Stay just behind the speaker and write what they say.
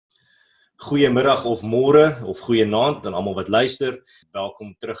Goeiemiddag of môre of goeienaand aan almal wat luister.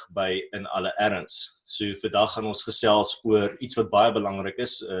 Welkom terug by In Alle Erns. So vandag gaan ons gesels oor iets wat baie belangrik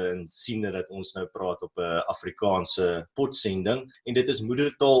is en sien dat ons nou praat op 'n Afrikaanse potsending en dit is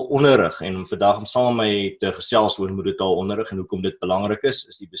moedertaalonderrig en vandag om saam met my te gesels oor moedertaalonderrig en hoekom dit belangrik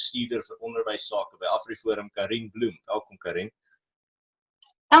is die bestuurder vir onderwyssake by AfriForum, Karin Bloem. Welkom Karin.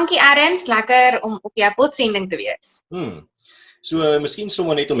 Dankie Erns, lekker om op jou potsending te wees. So miskien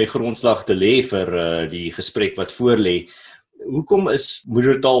sommer net om die grondslag te lê vir die gesprek wat voorlê. Hoekom is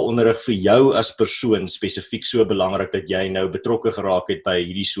moedertaalonderrig vir jou as persoon spesifiek so belangrik dat jy nou betrokke geraak het by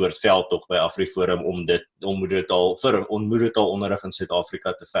hierdie soort veldtog by AfriForum om moedertaalonderrig in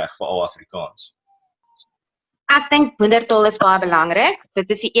Suid-Afrika te veg vir al Afrikaans? Ek dink moedertaal is baie belangrik. Dit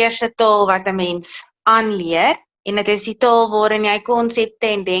is die eerste taal wat 'n mens aanleer en dit is die taal waarin jy konsepte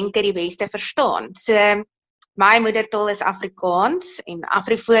en denke die beste verstaan. So my moedertaal is Afrikaans en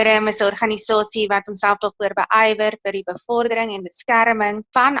AfriForum is 'n organisasie wat homself daarvoor beywer vir die bevordering en beskerming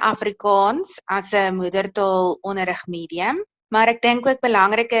van Afrikaans as 'n moedertaalonderrig medium. Maar ek dink ook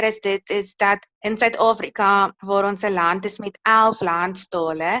belangriker is dat in Suid-Afrika, waar ons 'n land is met 11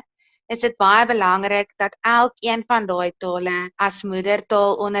 landstale, is dit baie belangrik dat elkeen van daai tale as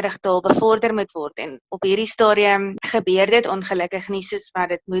moedertaalonderrigtaal bevorder moet word. En op hierdie stadium gebeur dit ongelukkig nie soos wat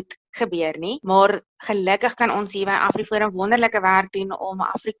dit moet gebeur nie. Maar gelukkig kan ons hier by AfriForum wonderlike werk doen om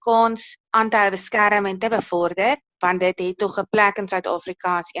Afrikaans aan te hou beskerm en te bevorder, want dit het tog 'n plek in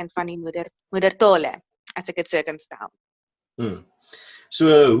Suid-Afrika as een van die moedertale, as ek dit so kan stel. So,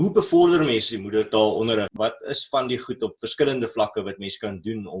 hoe bevorder mense die moedertaalonderrig? Wat is van die goed op verskillende vlakke wat mense kan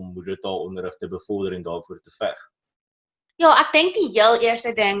doen om moedertaalonderrig te bevorder en daarvoor te veg? Ja, ek dink die heel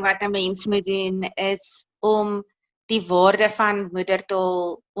eerste ding wat 'n mens moet doen is om die waarde van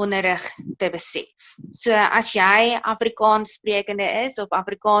moedertaalonderrig te besef. So as jy Afrikaans sprekende is of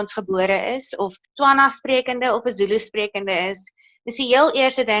Afrikaans gebore is of Tswana sprekende of 'n Zulu sprekende is, dis die heel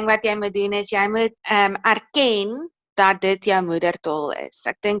eerste ding wat jy moet doen is jy moet erken dat dit jou moedertaal is.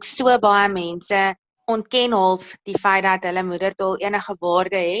 Ek dink so baie mense ontken half die feit dat hulle moedertaal enige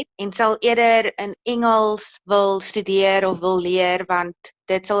waarde het en sal eerder in Engels wil studeer of wil leer want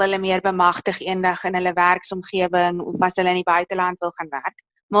dit sal hulle meer bemagtig eendag in hulle werksomgewing of as hulle in die buiteland wil gaan werk.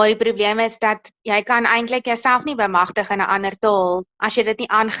 Maar die probleem is dat jy kan eintlik jouself nie bemagtig in 'n ander taal as jy dit nie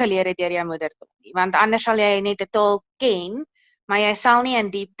aangeleer het deur jou moedertaal nie, want anders sal jy net 'n taal ken, maar jy sal nie in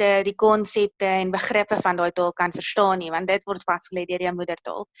diepte die konsepte en begrippe van daai taal kan verstaan nie, want dit word vasgelê deur jou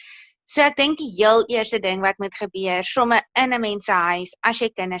moedertaal. So ek dink die heel eerste ding wat moet gebeur, somme in 'n mens se huis, as jy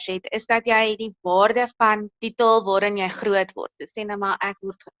kinders het, is dat jy die waarde van die taal waarin jy groot word. Dus sê nou maar ek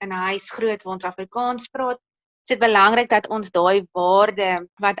word in 'n huis groot waar ons Afrikaans praat, is dit belangrik dat ons daai waarde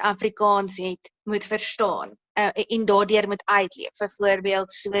wat Afrikaans het, moet verstaan. En daardeur moet uitleef,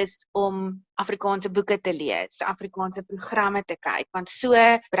 byvoorbeeld soos om Afrikaanse boeke te lees, Afrikaanse programme te kyk, want so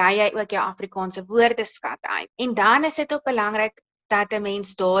brei jy ook jou Afrikaanse woordeskat uit. En dan is dit ook belangrik dat 'n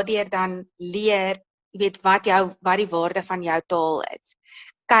mens daardeur dan leer, jy weet wat die waarde van jou taal is.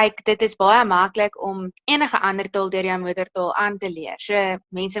 Kyk, dit is baie maklik om enige ander taal deur jou moedertaal aan te leer. So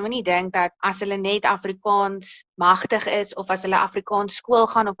mense moenie dink dat as hulle net Afrikaans magtig is of as hulle Afrikaans skool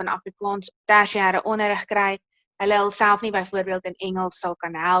gaan of in Afrikaans tersiêre onderrig kry, hulle hulself nie byvoorbeeld in Engels sal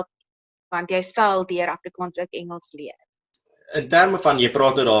kan help, want jy sal deur Afrikaans ook Engels leer. In terme van, jy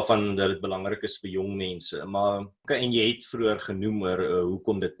praat daarvan dat dit belangrik is vir jong mense, maar en jy het vroeër genoem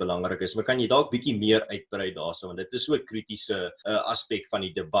hoekom dit belangrik is, maar kan jy dalk bietjie meer uitbrei daarso, want dit is so 'n kritiese aspek van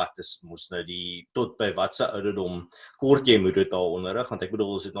die debat, is mos nou tot by watse ouderdom kort jy moedertaalonderrig, want ek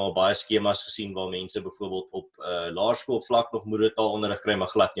bedoel ons het nou al baie skemas gesien waar mense byvoorbeeld op laerskoolvlak nog moedertaalonderrig kry, maar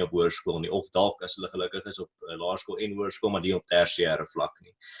glad nie op hoërskool nie, of dalk as hulle gelukkig is op laerskool en hoërskool, maar nie op tersiêre vlak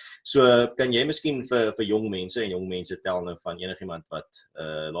nie. So kan jy miskien vir jong mense, en jong mense tel nou van enigiemand wat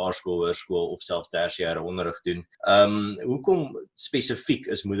laerskool, hoërskool of selfs tersiêre onderrig doen. Hoekom spesifiek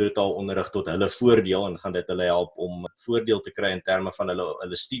is moedertaalonderrig tot hulle voordeel en gaan dit hulle help om voordeel te kry in terme van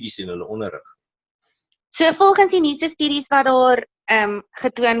hulle studies en hulle onderrig? So volgens die nuutste studies wat daar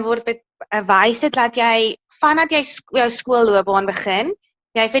getoon word, wys dit dat jy vandat jy jou skoolloopbaan begin,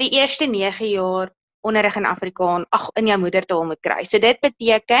 jy vir die eerste 9 jaar onderrig in Afrikaans, in jou moedertaal moet kry. So dit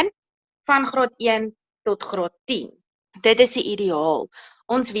beteken van graad 1 tot graad 10. Dit is die ideaal.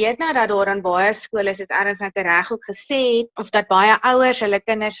 Ons weet nou dat daar in baie skole, soos Erns net reg ook gesê het, of dat baie ouers hulle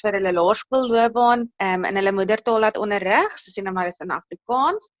kinders vir hulle laerskoolloopbaan in hulle moedertaal laat onderrig, soos jy nou maar is in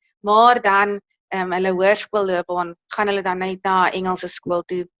Afrikaans, maar dan hulle hoërskoolloopbaan gaan hulle dan net na Engelse skool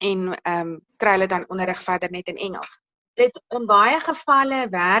toe en kry hulle dan onderrig verder net in Engels. In baie gevalle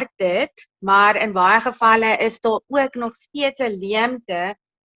werk dit, maar in baie gevalle is daar ook nog steeds 'n leemte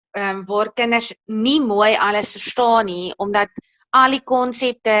waar kinders nie mooi alles verstaan nie, omdat al die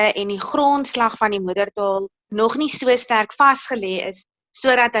konsepte en die grondslag van die moedertaal nog nie so sterk vasgelê is,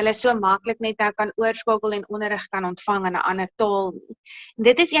 sodat hulle so maklik net nou kan oorskakel en onderrig kan ontvang in 'n ander taal nie. En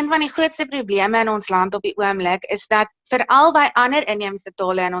dit is een van die grootste probleme in ons land op die oomblik, is dat veral by ander inheemse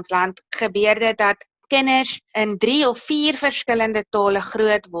tale in ons land gebeur dit dat kinders in 3 of 4 verskillende tale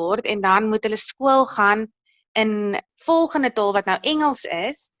groot word en dan moet hulle skool gaan in volgende taal wat nou Engels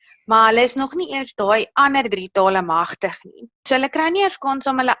is, maar hulle is nog nie eers daai ander 3 tale magtig nie. So hulle kry nie eers kans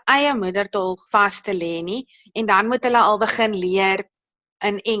om hulle eie moedertaal vas te lê nie en dan moet hulle al begin leer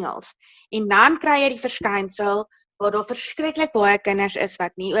in Engels. En dan kry jy die verskynsel waar daar verskriklik baie kinders is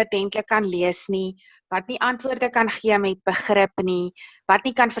wat nie oordentlik kan lees nie, wat nie antwoorde kan gee met begrip nie, wat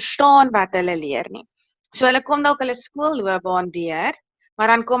nie kan verstaan wat hulle leer nie. So hulle kom dalk hulle skoolloopbaan deur, maar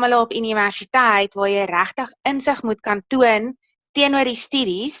dan kom hulle op universiteit waar jy regtig insig moet kan toon teenoor die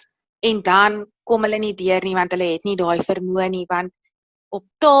studies en dan kom hulle nie deur nie want hulle het nie daai vermoë nie, want op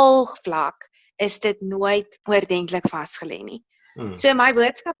taalvlak is dit nooit oordentlik vasgelê nie. So my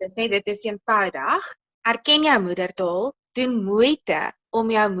boodskap is net, dit is eenvoudig, erken jou moedertaal, doen moeite om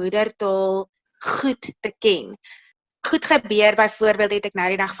jou moedertaal goed te ken. Goed gebeur, byvoorbeeld het ek nou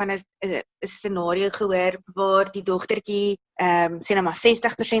die dag van 'n scenario gehoor waar die dogtertjie sê nou maar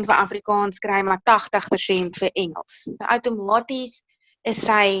 60% vir Afrikaans kry, maar 80% vir Engels. Nou, outomaties is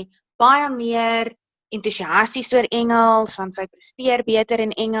sy baie meer entoesiasties oor Engels, want sy presteer beter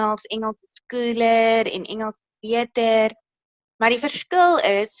in Engels, Engels is cooler en Engels is beter. Maar die verskil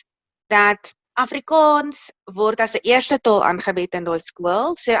is dat Afrikaans word as 'n eerste taal aangebied in daai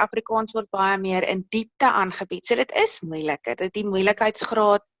skool, so Afrikaans word baie meer in diepte aangebied. So dit is moeiliker, die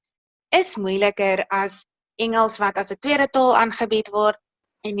moeilikheidsgraad is moeiliker as Engels wat as 'n tweede taal aangebied word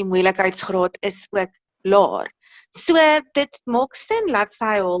en die moeilikheidsgraad is ook laer. So dit maak sin dat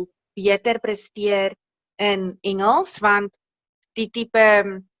sy al beter presteer in Engels, want die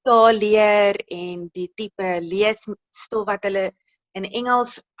tipe taalleer en die tipe leesstof wat hulle in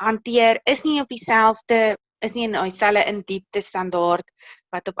Engels hanteer is nie op dieselfde, is nie in dieselfde in diepte standaard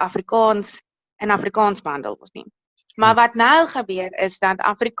wat op Afrikaans behandel word nie. Maar wat nou gebeur is dat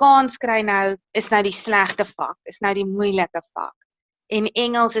Afrikaans is nou die slegte vak, is nou die moeilike vak. En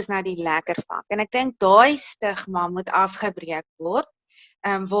Engels is nou die lekker vak. En ek dink daai stigma moet afgebreek word,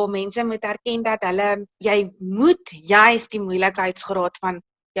 waar mense moet erken dat jy moet juist die moeilikheidsgraad van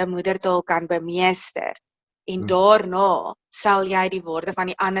jou moedertaal kan bemeester. En daarna sal jy die woorde van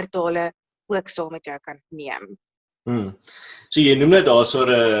die ander tale ook saam met jou kan neem. So jy noem net daar so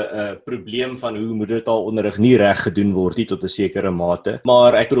 'n probleem van hoe moedertaalonderrig nie reg gedoen word nie tot 'n sekere mate,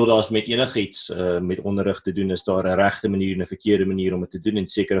 maar ek bedoel daar's met enigiets met onderrig te doen, is daar 'n regte manier en 'n verkeerde manier om dit te doen en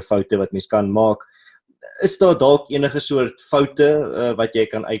sekere foute wat mens kan maak. Is daar dalk enige soort foute wat jy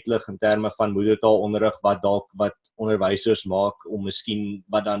kan uitlig in terme van moedertaalonderrig wat onderwysers maak om miskien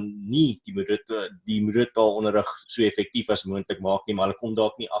wat dan nie die moedertaalonderrig so effektief as moontlik maak nie, maar hulle kom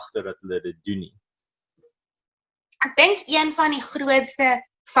dalk nie agter dat hulle dit doen nie? Ek dink een van die grootste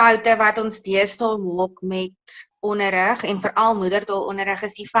foute wat ons deesdae maak met onderrig en veral moedertaalonderrig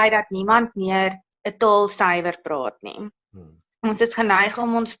is die feit dat niemand meer 'n taal suiwer praat nie. Ons is geneig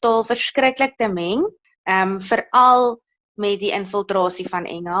om ons taal verskriklik te meng, veral met die infiltrasie van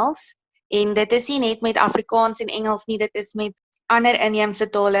Engels. En dit is nie net met Afrikaans en Engels nie, dit is met ander inheemse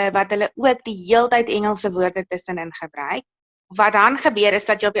tale wat hulle ook die heeltyd Engelse woorde tussenin gebruik. Wat dan gebeur is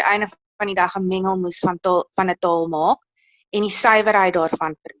dat jy op die einde van die dag 'n mengelmoes van 'n taal maak en die suiwerheid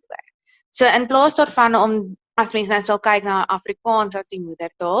daarvan verloor. So in plaas daarvan om, as mens nou sal kyk na Afrikaans as die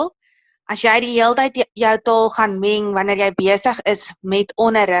moedertaal, as jy die heeltyd jou taal gaan meng wanneer jy besig is met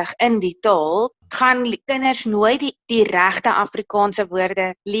onderrig in die taal, gaan kinders nooit die regte Afrikaanse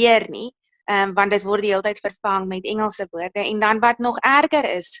woorde leer nie, want dit word die heeltyd vervang met Engelse woorde. En dan wat nog erger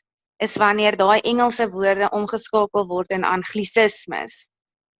is wanneer daai Engelse woorde omgeskakel word in anglisismes.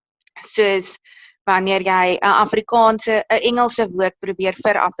 Soos wanneer jy 'n Engelse woord probeer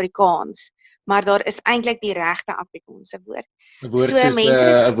vir Afrikaans, maar daar is eintlik die regte Afrikaanse woord.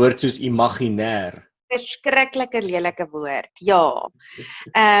 'n woord soos imaginair. Verskriklike lelike woord, ja.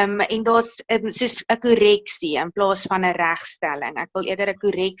 En daar's soos 'n korreksie in plaas van 'n regstelling. Ek wil eerder 'n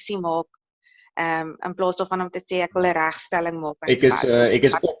korreksie maak in plaas daarvan om te sê ek wil 'n regstelling maak. Ek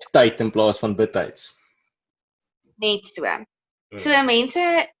is op tyd in plaas van betyds. Net so. So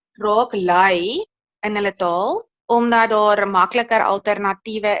mense raak lui in hulle taal omdat daar makliker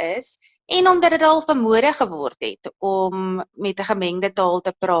alternatiewe is en omdat dit al vermoede geword het om met 'n gemengde taal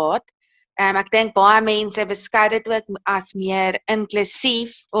te praat. Ek dink baie mense beskou dit ook as meer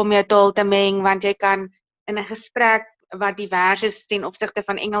inklusief om jou taal te meng, want jy kan in 'n gesprek wat divers is ten opsigte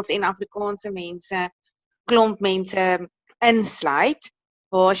van Engels en Afrikaanse mense, klomp mense insluit,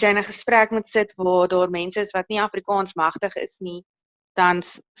 waar as jy in 'n gesprek moet sit waar daar mense is wat nie Afrikaans magtig is nie, dan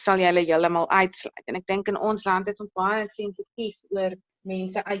sal jy hulle heeltemal uitsluit. En ek dink in ons land is ons baie sensitief oor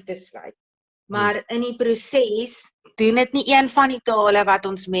mense uit te sluit. Maar in die proses doen dit nie een van die tale wat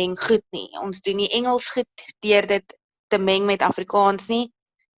ons meng goed nie. Ons doen nie Engels goed deur dit te meng met Afrikaans nie,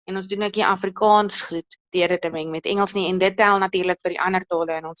 en ons doen ook nie Afrikaans goed deur dit te meng met Engels nie, en dit tel natuurlik vir die ander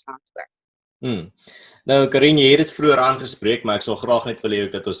tale in ons land ook. Nou Karin, jy het dit vroeër aangespreek, maar ek sal graag net wil hê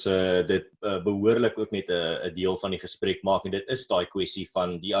dat ons dit behoorlik ook net 'n deel van die gesprek maak, en dit is daai kwessie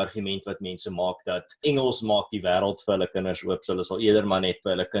van die argument wat mense maak dat Engels maak die wêreld vir hulle kinders oop, so hulle sal eerder maar net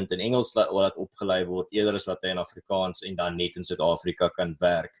vir hulle kind in Engels laat opgelei word, eerder as wat hy in Afrikaans en dan net in Suid-Afrika kan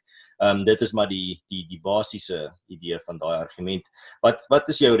werk. Dit is maar die basiese idee van daai argument. Wat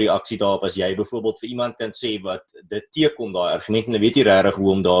is jou reaksie daarop as jy byvoorbeeld vir iemand kan sê wat dit teekom daai argument en jy weet nie regtig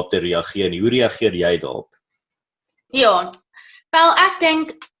hoe om daarop te reageer nie. Hoe reageer jy daarop? Ja, wel ek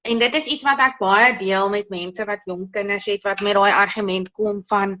dink, en dit is iets wat ek baie deel met mense wat jong kinders het, wat met daai argument kom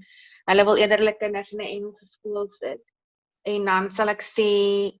van, hulle wil eerder hulle kinders in 'n Engelse skool sit, en dan sal ek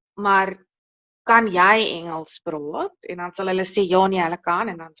sê, maar kan jy Engels praat? En dan sal hulle sê, ja, nee, hulle kan,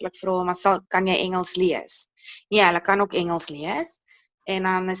 en dan sal ek vra, maar kan jy Engels lees? Ja, hulle kan ook Engels lees, en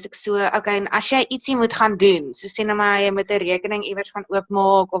dan is ek so, okay, en as jy ietsie moet gaan doen, so sê nou maar, jy moet 'n rekening iewers gaan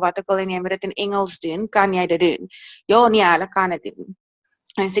oopmaak, of wat ook al, en jy moet dit in Engels doen, kan jy dit doen? Ja, nee, hulle kan dit doen.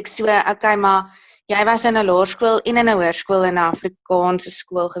 En sê ek so, okay, maar jy was in 'n laerskool en in 'n hoërskool in 'n Afrikaanse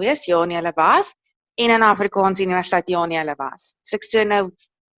skool gewees? Ja, nee, hulle was, en in 'n Afrikaanse universiteit? Ja, nee, hulle was. Sê ek so, nou,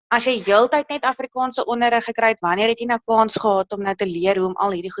 as jy heeltyd net Afrikaanse onderrig gekry het, wanneer het jy nou kans gehad om nou te leer hoe om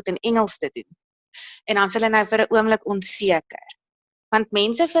al hierdie goed in Engels te doen? En dan is hulle nou vir 'n oomblik onseker. Want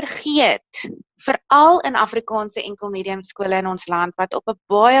mense vergeet, veral in Afrikaanse enkelmedium skole in ons land, wat op 'n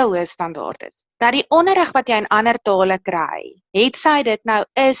baie hoë standaard is, dat die onderrig wat jy in ander tale kry, het sy dit nou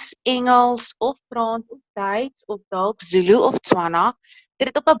is Engels of Frans of Duits of dalk Zulu of Tswana,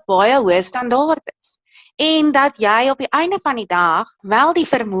 dat dit op 'n baie hoë standaard is. En dat jy op die einde van die dag wel die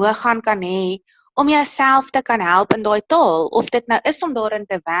vermoë kan hê om jouself te kan help in daai taal, of dit nou is om daarin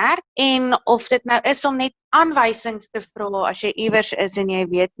te werk, en of dit nou is om net aanwysings te vra as jy iewers is en jy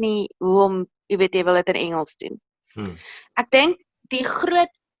weet nie hoe om, jy wil dit in Engels doen. Ek dink die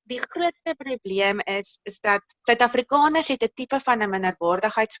grootste probleem is dat Suid-Afrikaners het 'n tipe van 'n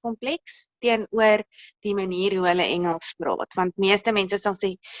minderwaardigheidskompleks teenoor die manier hoe hulle Engels praat, want meeste mense sal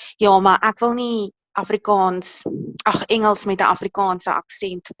sê, ja, maar ek wil nie Engels met 'n Afrikaanse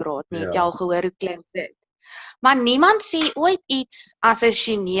aksent praat nie, het jy al gehoor hoe klink dit? Maar niemand sê ooit iets as 'n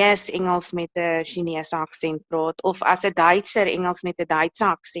Chinees Engels met 'n Chinese aksent praat, of as 'n Duitser Engels met 'n Duitse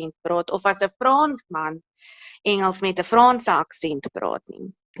aksent praat, of as 'n Fransman Engels met 'n Franse aksent praat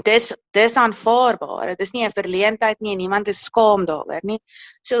nie. Dis aanvaarbaar, dit is nie 'n verleentheid nie, en niemand is skaam daaroor nie.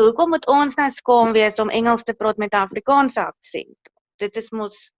 So hoekom moet ons nou skaam wees om Engels te praat met 'n Afrikaanse aksent? Dit is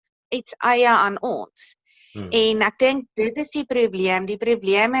mos iets eie aan ons. En ek dink dit is die probleem. Die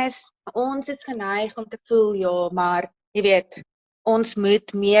probleem is, ons is geneig om te voel, ja, maar jy weet, ons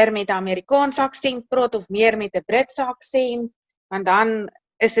moet meer met 'n Amerikaanse aksent praat, of meer met 'n Britse aksent, want dan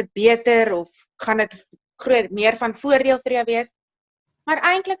is dit beter, of gaan dit meer van voordeel vir jou wees. Maar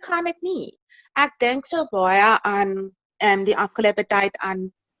eintlik gaan dit nie. Ek dink so baie aan die afgelope tyd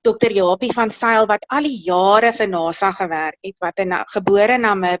aan Dr. Japie van Zyl, wat al die jare vir NASA gewerk het, wat 'n gebore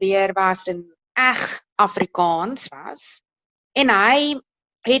Namibiër was en eg Afrikaans was. En hy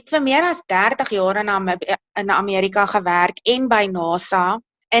het vir meer as 30 jaar in Amerika gewerk en by NASA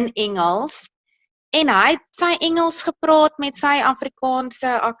in Engels. En hy het sy Engels gepraat met sy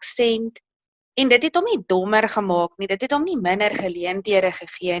Afrikaanse aksent. En dit het hom nie dommer gemaak nie, dit het hom nie minder geleenthede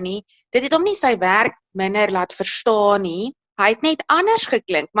gegee nie, dit het hom nie sy werk minder laat verstaan nie. Hy het net anders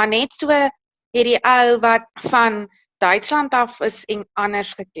geklink, maar net so het die ou wat van Duitsland af is en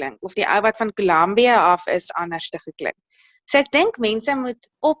anders geklink, of die ou wat van Colombia af is anders te geklink. So ek dink mense moet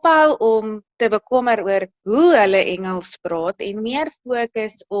ophou om te bekommer oor hoe hulle Engels praat en meer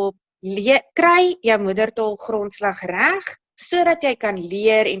fokus op kry jou moedertaal grondslag reg, sodat jy kan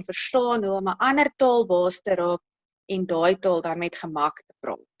leer en verstaan hoe om 'n ander taal baas te raak en daai taal dan met gemak te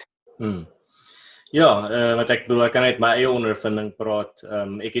praat. Ja, wat ek bedoel, ek kan uit my eie ondervinding praat.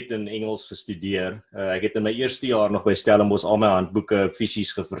 Ek het in Engels gestudeer. Ek het in my eerste jaar nog by Stellenbosch al my handboeke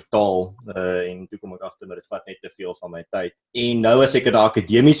fisies gevertaal, en toe kom ek agter dat dit vat net te veel van my tyd. En nou as ek in 'n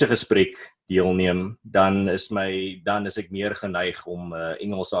akademiese gesprek deelneem, dan is ek meer geneig om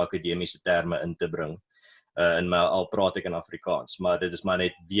Engelse akademiese terme in te bring. Al praat ek in Afrikaans, maar dit is maar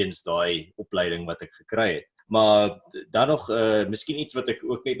net weens daai opleiding wat ek gekry het. Maar dan nog miskien iets wat ek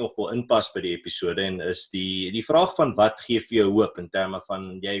ook net nog wil inpas by die episode en is die vraag van wat gee vir jou hoop in terme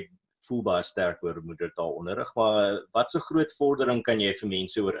van jy voel baie sterk oor moedertaalonderrig, maar wat so groot vordering kan jy vir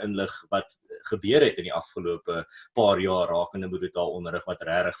mense oor inlig wat gebeur het in die afgelope paar jaar rakende moedertaalonderrig wat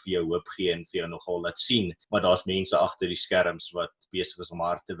regtig vir jou hoop gee en vir jou nogal laat sien, maar daar's mense agter die skerms wat besig is om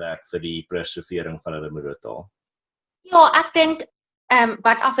hard te werk vir die preservering van hulle moedertaal. Ja, ek dink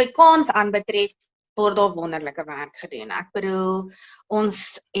wat Afrikaans aanbetref word daar wonderlike werk gedoen. Ek bedoel,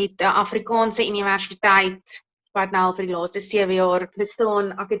 ons het 'n Afrikaanse universiteit wat nou al vir die laaste 7 jaar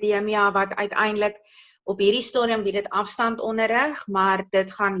bestaan, akademia wat uiteindelik op hierdie stadium bied dit afstandonderrig, maar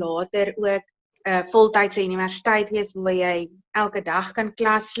dit gaan later ook 'n voltydse universiteit wees waar jy elke dag kan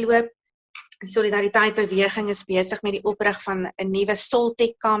klasloop. Solidariteit Beweging is besig met die oprig van 'n nuwe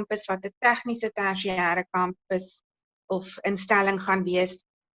Soltech kampus wat 'n tegniese tersiêre kampus of instelling gaan wees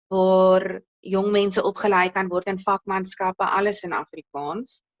waar jong mense opgelei kan word in vakmanskappe, alles in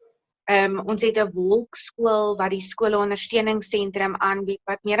Afrikaans. Ons het 'n wolkskool wat die skoolondersteuningssentrum aanbied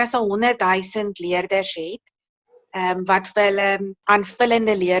wat meer as 100,000 leerders het, wat vir hulle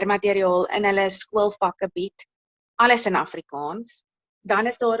aanvullende leermateriaal in hulle skoolvakke bied, alles in Afrikaans. Dan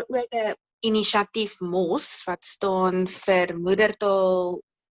is daar ook 'n inisiatief MOS wat staan vir moedertaal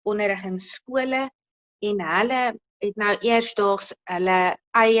onderrig in skole en hulle het nou eersdaags hulle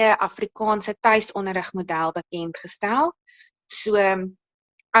eie Afrikaanse tuisonderrigmodel bekend gestel. So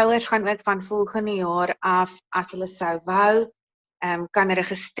ouers gaan ook van volgende jaar af, as hulle sou wou, kan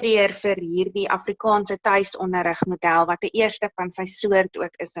registreer vir hierdie Afrikaanse tuisonderrigmodel wat die eerste van sy soort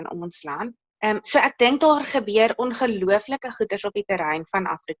ook is in ons land. So ek dink daar gebeur ongelooflike goeders op die terrein van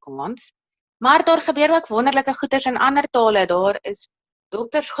Afrikaans, maar daar gebeur ook wonderlike goeders in ander tale. Daar is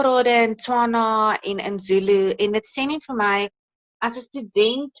doktersgrade in Tswana en in Zulu en dit sê net vir my, as 'n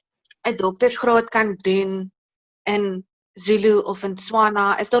student 'n doktersgraad kan doen in Zulu of in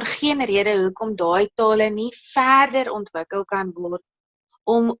Tswana, is daar geen rede hoekom daai tale nie verder ontwikkel kan word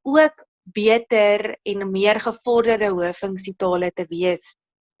om ook beter en meer gevorderde hoëfunksietale te wees.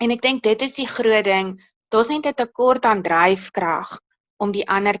 En ek dink dit is die groot ding, daar's net 'n tekort aan dryfkrag om die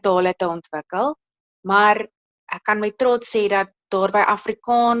ander tale te ontwikkel, maar ek kan met trots sê dat daar by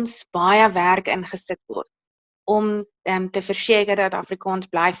Afrikaans baie werk ingesit word om te verseker dat Afrikaans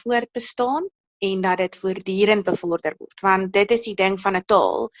bly voortbestaan en dat dit voortdurend bevorder word, want dit is die ding van 'n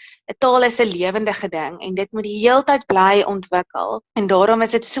taal. 'n Taal is 'n lewendige ding en dit moet die heeltyd bly ontwikkel en daarom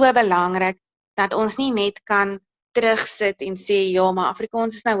is dit so belangrik dat ons nie net kan terugsit en sê, ja, maar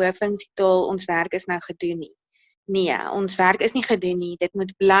Afrikaans is nou hoëfunksietaal, ons werk is nou gedoen nie. Nee, ons werk is nie gedoen nie, dit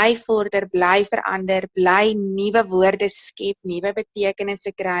moet bly vorder, bly verander, bly nuwe woorde skep, nuwe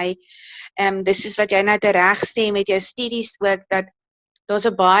betekenisse kry. Dis soos wat jy nou reg sê met jou studies ook, dat daar's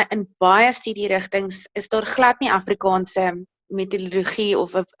in baie studierigtings is daar glad nie Afrikaanse metodologie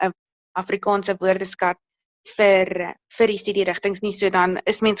of 'n Afrikaanse woordeskat vir die studierigtings nie, so dan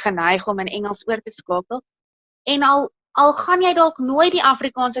is mens geneig om in Engels oor te skakel. En al gaan jy dalk nooit die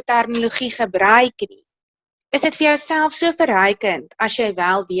Afrikaanse terminologie gebruik nie, is dit vir jouself so verrykend as jy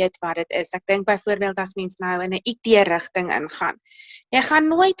wel weet wat dit is. Ek dink byvoorbeeld as mens nou in 'n IT-rigting ingaan. Jy gaan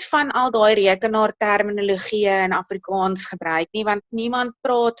nooit van al daai rekenaarterminologie in Afrikaans gebruik nie, want niemand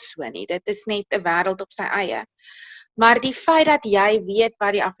praat so nie. Dit is net 'n wêreld op sy eie. Maar die feit dat jy weet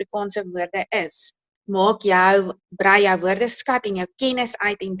wat die Afrikaanse woorde is, brei jou woordeskat en jou kennis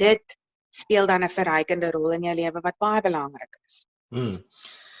uit en dit speel dan 'n verrykende rol in jou lewe wat baie belangrik is.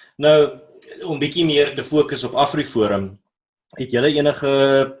 Nou, om bietjie meer te fokus op AfriForum,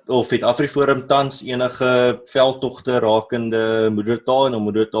 het AfriForum tans enige veldtogte rakende moedertaal en om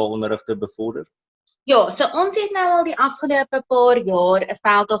moedertaalonderrig te bevorder? Ja, so ons het nou al die afgelope paar jaar 'n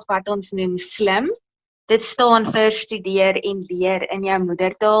veldtog wat ons noem SLIM. Dit staan vir studeer en leer in jou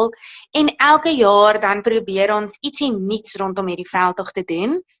moedertaal en elke jaar dan probeer ons ietsie nuuts rondom hierdie veldtog te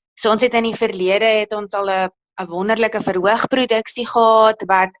doen. So ons het in die verlede het ons al 'n wonderlike verhoogproduksie gehad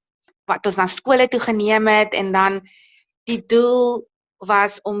wat ons na skole toe geneem het en dan die doel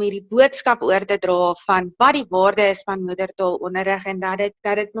was om hierdie boodskap oor te dra van wat die waarde is van moedertaalonderrig en dat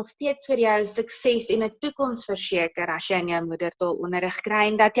dit nog steeds vir jou sukses en 'n toekoms verseker as jy in jou moedertaalonderrig kry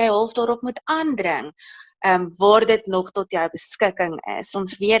en dat jy half daarop moet aandring waar dit nog tot jou beskikking is.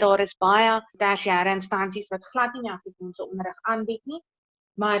 Ons weet daar is baie tersiêre instansies wat glad nie Afrikaanse onderrig aanbied nie,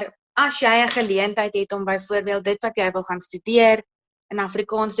 maar as jy 'n geleentheid het om byvoorbeeld dit wat jy wil gaan studeer in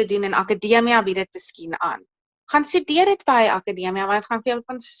Afrikaans te doen en akademia bied dit miskien aan. Gaan studeer dit by akademia want dit gaan vir jou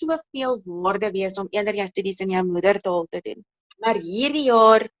van soveel waarde wees om eerder jou studies in jou moedertaal te doen. Maar hierdie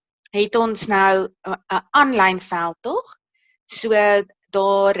jaar het ons nou 'n aanlyn veldtog. So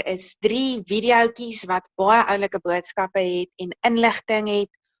daar is 3 videoetjies wat baie oulike boodskappe het en inligting het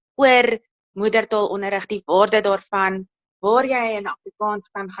oor moedertaalonderrig, die waarde daarvan, waar jy in Afrikaans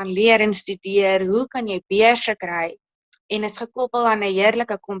kan gaan leer en studeer, hoe kan jy beurse kry, en is gekoppel aan 'n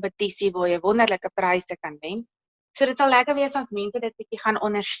heerlike kompetisie waar jy wonderlike pryse kan wen. So dit sal lekker wees as mense dit bietjie gaan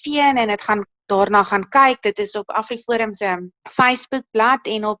ondersteun en dit gaan daarna gaan kyk. Dit is op AfriForum se Facebook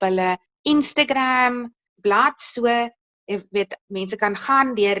bladsy en op hulle Instagram bladsy. So jy weet, mense kan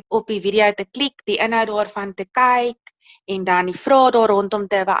gaan deur op die video te klik, die inhoud daarvan te kyk en dan die vrae daar rondom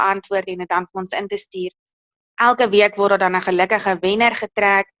te beantwoord en dit dan vir ons in te stuur. Elke week word daar dan 'n gelukkige wenner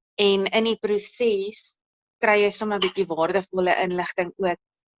getrek en in die proses kry jy sommer 'n bietjie waardevolle inligting ook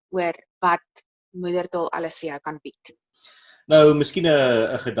oor wat moedertaal alles vir jou kan bied. Nou, miskien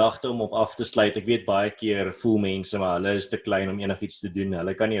 'n gedagte om op af te sluit. Ek weet baie keer voel mense maar hulle is te klein om enigiets te doen.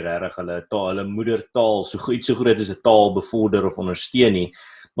 Hulle kan nie regtig hulle moedertaal so groot as 'n taal bevorder of ondersteun nie.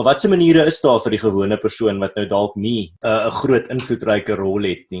 Maar watse maniere is daar vir die gewone persoon wat nou dalk nie 'n groot invloedryke rol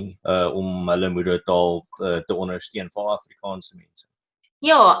het nie om hulle moedertaal te ondersteun vir Afrikaanse mense?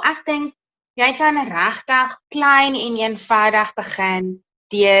 Ja, ek dink jy kan regtig klein en eenvoudig begin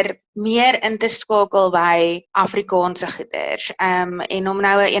deur meer in te skakel by Afrikaanse goeders. En om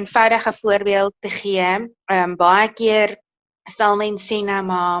nou 'n eenvoudige voorbeeld te gee, baie keer sal mense sê nou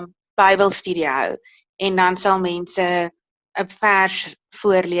maar Bybelstudie hou en dan sal mense 'n vers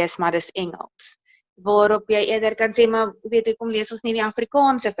voorlees, maar dis Engels. Waarop jy eerder kan sê, maar weet jy, kom lees ons nie die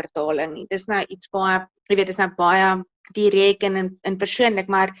Afrikaanse vertaling nie. Dis nou iets baie, jy weet, dis nou baie direk en persoonlik,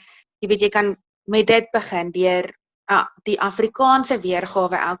 maar jy weet, jy kan met dit begin deur die Afrikaanse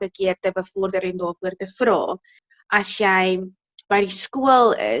weergawe elke keer te bevorder en daarvoor te vra. As jy by die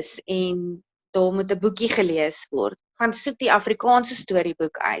skool is en daar moet 'n boekie gelees word, gaan soek die Afrikaanse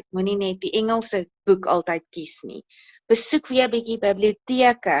storieboek uit. Moenie net die Engelse boek altyd kies nie. Besoek weer 'n bietjie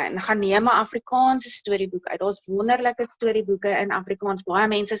biblioteke en gaan neem 'n Afrikaanse storieboek uit. Daar's wonderlike storieboeke in Afrikaans. Baie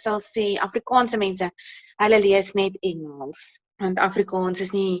mense sal sê, Afrikaanse mense, hulle lees net Engels, want Afrikaans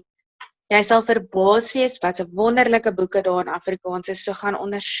is nie. Jy sal verbaas wees wat 'n wonderlike boeke daar in Afrikaans is, so gaan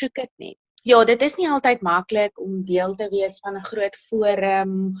ondersoek dit net. Ja, dit is nie altyd maklik om deel te wees van 'n groot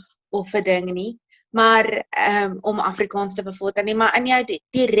forum of 'n ding nie, maar om Afrikaans te bevorder nie, maar in jou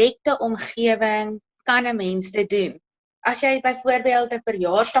direkte omgewing kan 'n mens dit doen. As jy byvoorbeeld 'n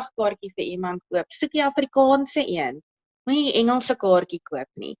verjaarsdagkaartjie vir iemand koop, soek jy Afrikaanse een. Moenie 'n Engelse kaartjie koop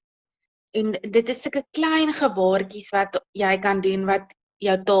nie. En dit is sulke klein gebaartjies wat jy kan doen wat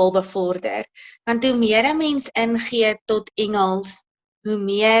jou taal bevorder. Want hoe meer 'n mens ingee tot Engels, hoe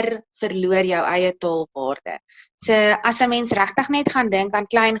meer verloor jou eie taalwaarde. So as 'n mens regtig net gaan dink aan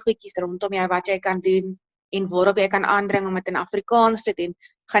klein goedjies rondom jou wat jy kan doen en waarop jy kan aandring om dit in Afrikaans te doen,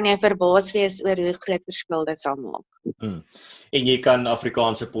 gaan jy verbaas wees oor hoe groot verskil dit sal maak. En jy kan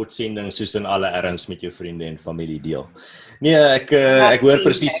Afrikaanse potsending soos in alle erns met jou vriende en familie deel. Nee, ek hoor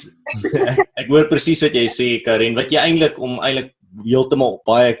presies ek hoor presies wat jy sê, Karen, wat jy eintlik heeltemal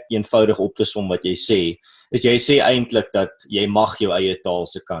baie eenvoudig op te som wat jy sê, is jy sê eintlik dat jy mag jou eie taal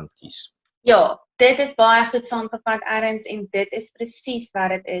se kant kies. Ja, dit is baie goed saamgevat, Erns, en dit is presies wat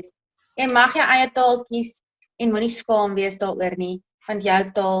dit is. Jy mag jou eie taal kies en moenie skaam wees daaroor nie, want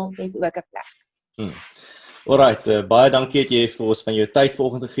jou taal het ook 'n plek. Alright, baie dankie dat jy vir ons van jou tyd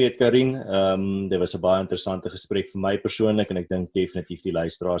vanoggend gegee het, Karin. Dit was 'n baie interessante gesprek vir my persoonlik en ek dink definitief die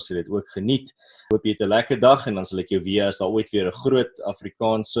luisteraars het dit ook geniet. Hoop jy het 'n lekker dag en dan sal ek jou weer as daar ooit weer 'n groot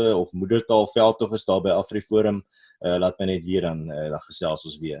Afrikaanse of moedertaal veldtog is daar by AfriForum, laat my net weer dan gesels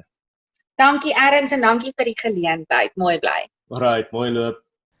ons weer. Dankie Erns en dankie vir die geleentheid. Mooi bly. Alright, mooi loop.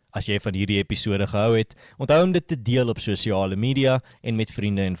 As jy van hierdie episode gehou het, onthou om dit te deel op sosiale media en met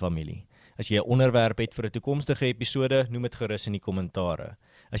vriende en familie. As jy 'n onderwerp het vir 'n toekomstige episode, noem dit gerus in die kommentare.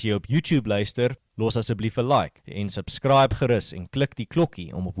 As jy op YouTube luister, los asseblief 'n like en subscribe gerus en klik die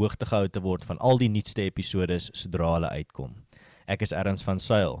klokkie om op hoogte gehou te word van al die nuutste episodes sodra hulle uitkom. Ek is Erns van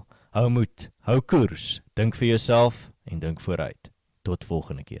Sail. Hou moed, hou koers, dink vir jouself en dink vooruit. Tot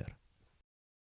volgende keer.